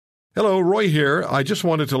Hello, Roy here. I just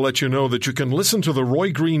wanted to let you know that you can listen to The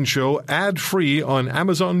Roy Green Show ad-free on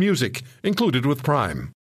Amazon Music, included with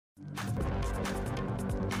Prime.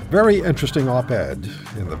 Very interesting op-ed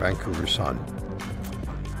in the Vancouver Sun.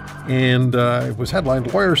 And it was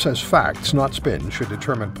headlined, "Lawyer Says Facts, Not Spin, Should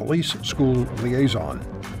Determine Police-School Liaison,"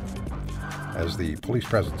 as the police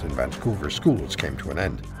presence in Vancouver schools came to an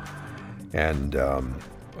end. And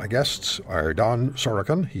my guests are Don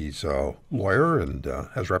Sorokin. He's a lawyer and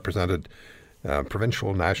has represented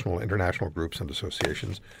provincial, national, international groups and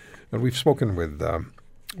associations. And we've spoken with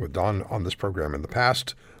Don on this program in the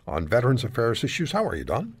past on Veterans Affairs issues. How are you,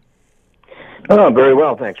 Don? Oh, very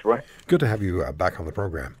well, thanks, Roy. Good to have you back on the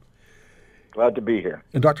program. Glad to be here.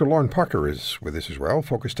 And Dr. Lauren Parker is with us as well,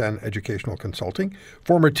 focused on educational consulting,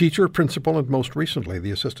 former teacher, principal, and most recently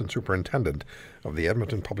the assistant superintendent of the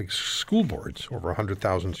Edmonton Public School Boards, over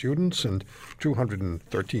 100,000 students and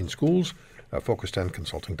 213 schools, focused on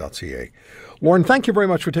consulting.ca. Lauren, thank you very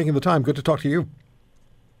much for taking the time. Good to talk to you.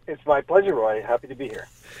 It's my pleasure, Roy. Happy to be here.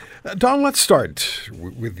 Don, let's start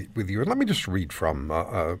with you. And let me just read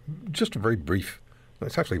from just a very brief.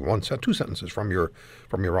 It's actually two sentences from your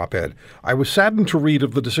op-ed. "I was saddened to read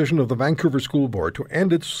of the decision of the Vancouver School Board to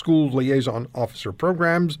end its school liaison officer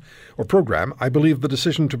program. I believe the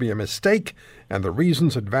decision to be a mistake and the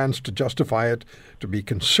reasons advanced to justify it to be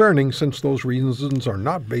concerning, since those reasons are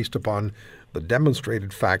not based upon the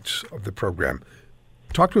demonstrated facts of the program."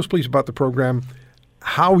 Talk to us, please, about the program,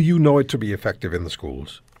 how you know it to be effective in the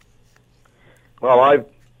schools. Well, I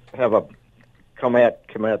have come at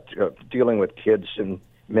dealing with kids in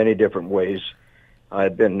many different ways.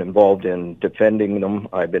 I've been involved in defending them.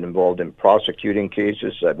 I've been involved in prosecuting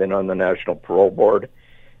cases. I've been on the National Parole Board.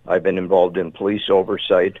 I've been involved in police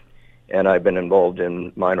oversight, and I've been involved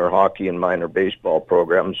in minor hockey and minor baseball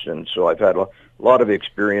programs. And so I've had a lot of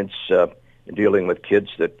experience in dealing with kids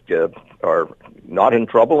that are not in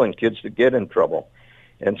trouble and kids that get in trouble.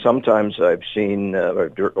 And sometimes I've seen,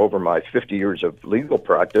 over my 50 years of legal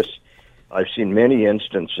practice, I've seen many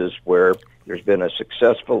instances where there's been a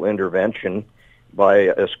successful intervention by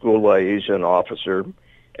a school liaison officer,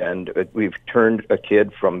 and we've turned a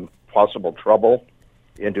kid from possible trouble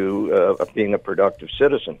into being a productive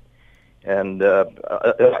citizen. And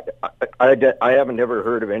I haven't ever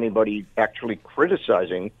heard of anybody actually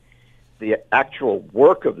criticizing the actual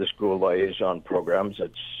work of the school liaison programs.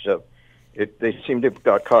 They seem to have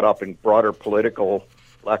got caught up in broader political,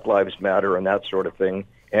 Black Lives Matter and that sort of thing,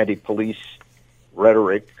 anti-police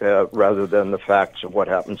rhetoric, rather than the facts of what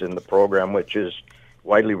happens in the program, which is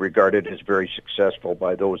widely regarded as very successful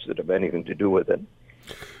by those that have anything to do with it.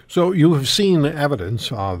 So you have seen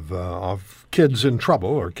evidence of kids in trouble,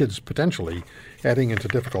 or kids potentially heading into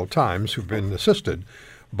difficult times, who've been assisted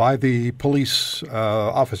by the police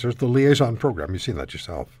officers, the liaison program. You've seen that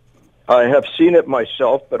yourself. I have seen it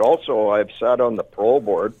myself, but also I've sat on the parole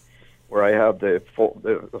board, where I have the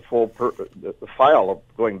file of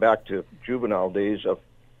going back to juvenile days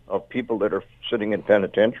of people that are sitting in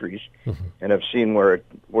penitentiaries, and have seen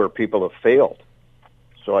where people have failed.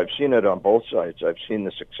 So I've seen it on both sides. I've seen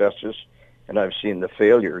the successes, and I've seen the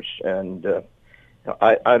failures. And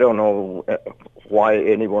I don't know why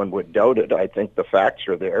anyone would doubt it. I think the facts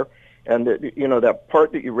are there. And that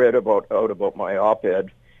part that you read about my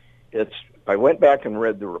op-ed, I went back and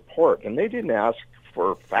read the report, and they didn't ask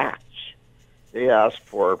for facts. They asked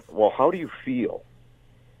for, well, how do you feel?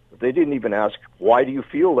 But they didn't even ask, why do you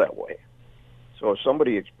feel that way? So if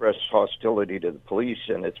somebody expresses hostility to the police,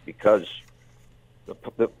 and it's because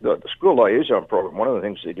the school liaison program, one of the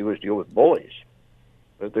things they do is deal with bullies.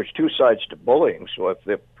 But there's two sides to bullying. So if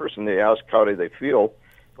the person they asked, how do they feel,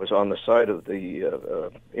 was on the side of the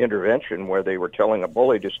intervention where they were telling a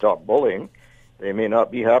bully to stop bullying, they may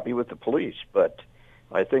not be happy with the police. But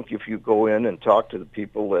I think if you go in and talk to the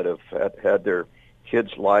people that have had their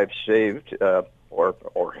kids' lives saved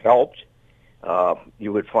or helped,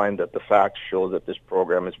 you would find that the facts show that this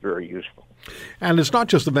program is very useful. And it's not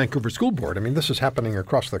just the Vancouver School Board. I mean, this is happening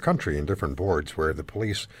across the country in different boards where the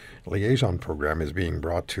police liaison program is being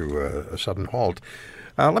brought to a sudden halt.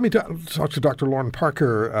 Let me talk to Dr. Lauren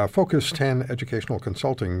Parker, Focus 10 Educational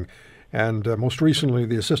Consulting, and most recently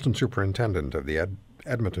the assistant superintendent of the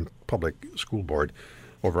Edmonton Public School Board,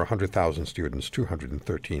 over 100,000 students,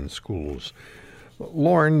 213 schools.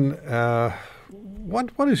 Lauren,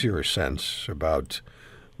 what is your sense about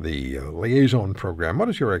the liaison program? What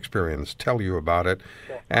does your experience tell you about it?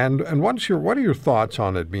 And what are your thoughts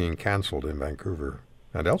on it being canceled in Vancouver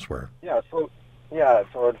and elsewhere? So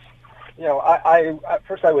it's, I at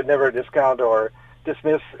first I would never discount or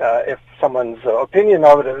dismiss if someone's opinion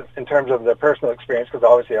of it in terms of their personal experience, because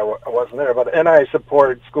obviously I wasn't there. And I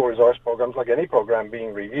support school resource programs like any program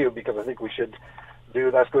being reviewed, because I think we should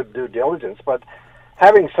that's good due diligence. But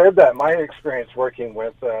having said that, my experience working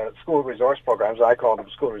with school resource programs, I call them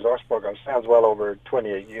school resource programs, spans well over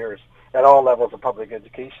 28 years at all levels of public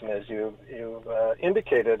education, as you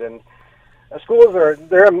indicated. And schools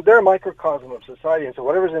they're a microcosm of society, and so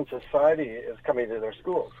whatever's in society is coming to their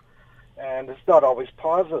schools. And it's not always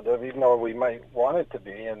positive, even though we might want it to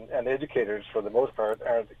be. And educators, for the most part,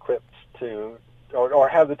 aren't equipped to or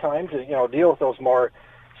have the time to deal with those more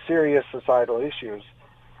serious societal issues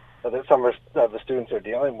that some of the students are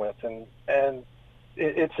dealing with. And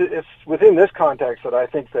it's within this context that I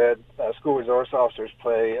think that school resource officers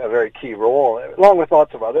play a very key role, along with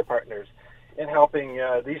lots of other partners, in helping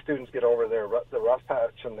these students get over the rough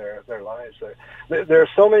patch in their lives. There are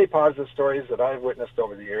so many positive stories that I've witnessed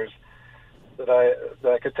over the years that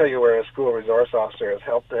I could tell you where a school resource officer has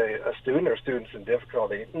helped a student or students in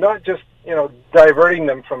difficulty, not just diverting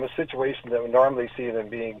them from a situation that we normally see them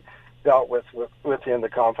being dealt with within the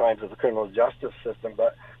confines of the criminal justice system,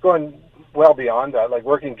 but going well beyond that, like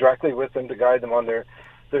working directly with them to guide them on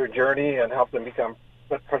their journey and help them become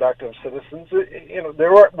productive citizens.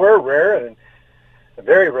 There were rare and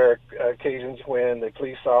very rare occasions when the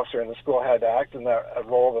police officer in the school had to act in that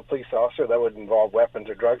role of a police officer that would involve weapons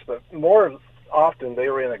or drugs, but more often they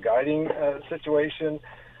were in a guiding situation.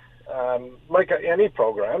 Like any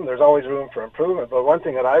program, there's always room for improvement, but one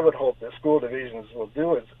thing that I would hope that school divisions will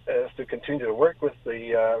do is to continue to work with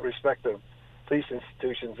the respective police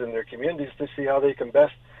institutions in their communities to see how they can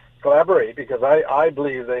best collaborate, because I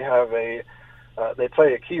believe they have they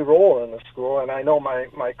play a key role in the school, and I know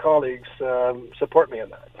my colleagues support me in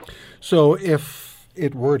that. So if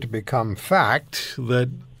it were to become fact that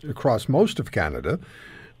across most of Canada,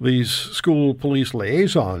 these school police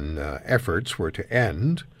liaison efforts were to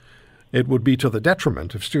end, it would be to the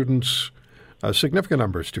detriment of students, a significant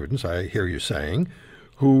number of students, I hear you saying,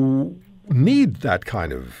 who need that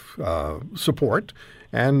kind of support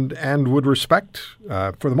and would respect,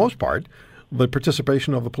 for the most part, the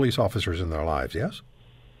participation of the police officers in their lives, yes?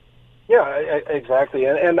 Yeah, exactly.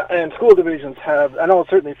 And school divisions have, I know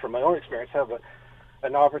certainly from my own experience, have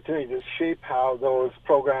an opportunity to shape how those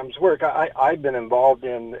programs work. I've been involved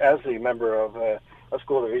as a member of a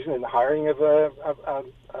school division in the hiring of a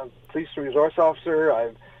police resource officer.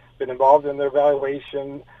 I've been involved in their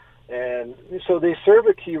evaluation. And so they serve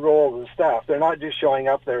a key role as staff. They're not just showing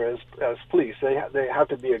up there as police. They have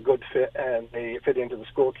to be a good fit, and they fit into the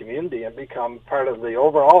school community and become part of the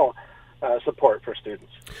overall support for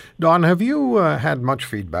students. Don, have you had much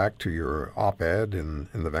feedback to your op-ed in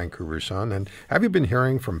the Vancouver Sun? And have you been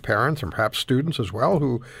hearing from parents and perhaps students as well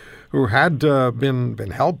who had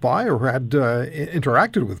been helped by or had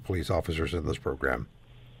interacted with police officers in this program?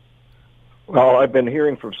 Well, I've been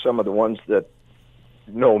hearing from some of the ones that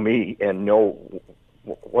know me and know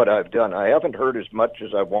what I've done. I haven't heard as much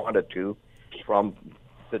as I wanted to from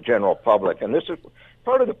the general public. And this is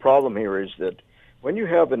part of the problem here, is that when you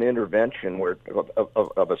have an intervention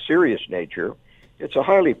of a serious nature, it's a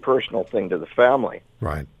highly personal thing to the family.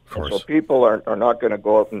 Right, of course. And so people are not going to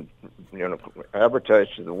go out and advertise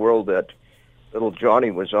to the world that little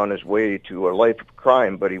Johnny was on his way to a life of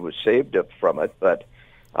crime, but he was saved from it. But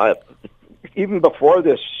even before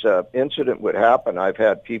this incident would happen, I've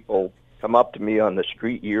had people come up to me on the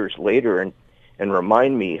street years later and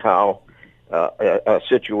remind me how a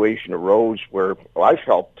situation arose where I've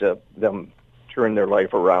helped them turn their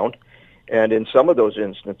life around. And in some of those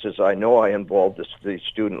instances, I know I involved the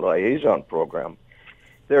student liaison program.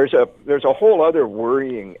 There's a whole other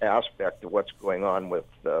worrying aspect of what's going on with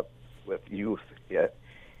youth.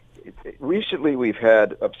 Recently, we've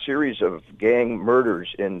had a series of gang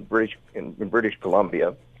murders in British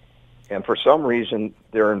Columbia, and for some reason,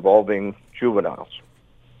 they're involving juveniles.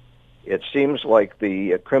 It seems like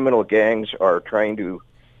the criminal gangs are trying to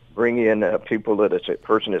bring in people that it's a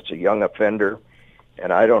person that's a young offender,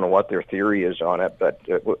 and I don't know what their theory is on it, but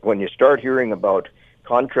when you start hearing about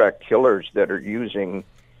contract killers that are using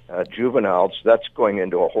juveniles, that's going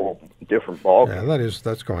into a whole different ballgame. Yeah,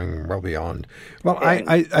 that's going well beyond. Well,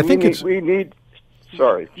 I think we need.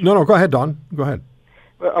 Sorry. No, go ahead, Don. Go ahead.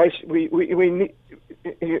 We need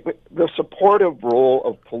the supportive role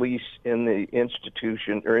of police in the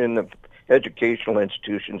institution or in the educational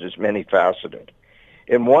institutions is many faceted,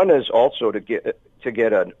 and one is also to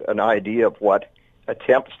get an idea of what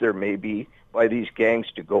attempts there may be by these gangs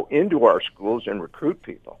to go into our schools and recruit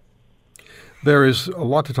people. There is a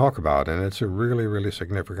lot to talk about, and it's a really, really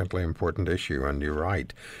significantly important issue, and you're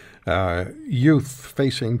right. Youth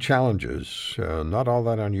facing challenges, not all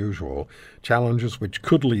that unusual, challenges which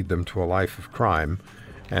could lead them to a life of crime.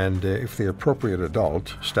 And if the appropriate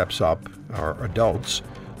adult steps up, or adults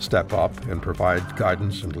step up and provide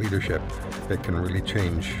guidance and leadership, it can really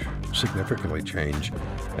significantly change,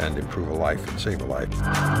 and improve a life and save a life.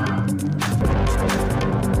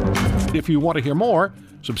 If you want to hear more,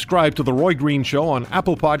 subscribe to The Roy Green Show on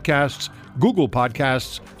Apple Podcasts, Google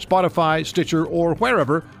Podcasts, Spotify, Stitcher, or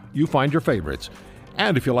wherever you find your favorites.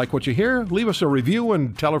 And if you like what you hear, leave us a review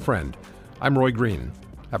and tell a friend. I'm Roy Green.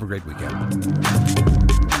 Have a great weekend.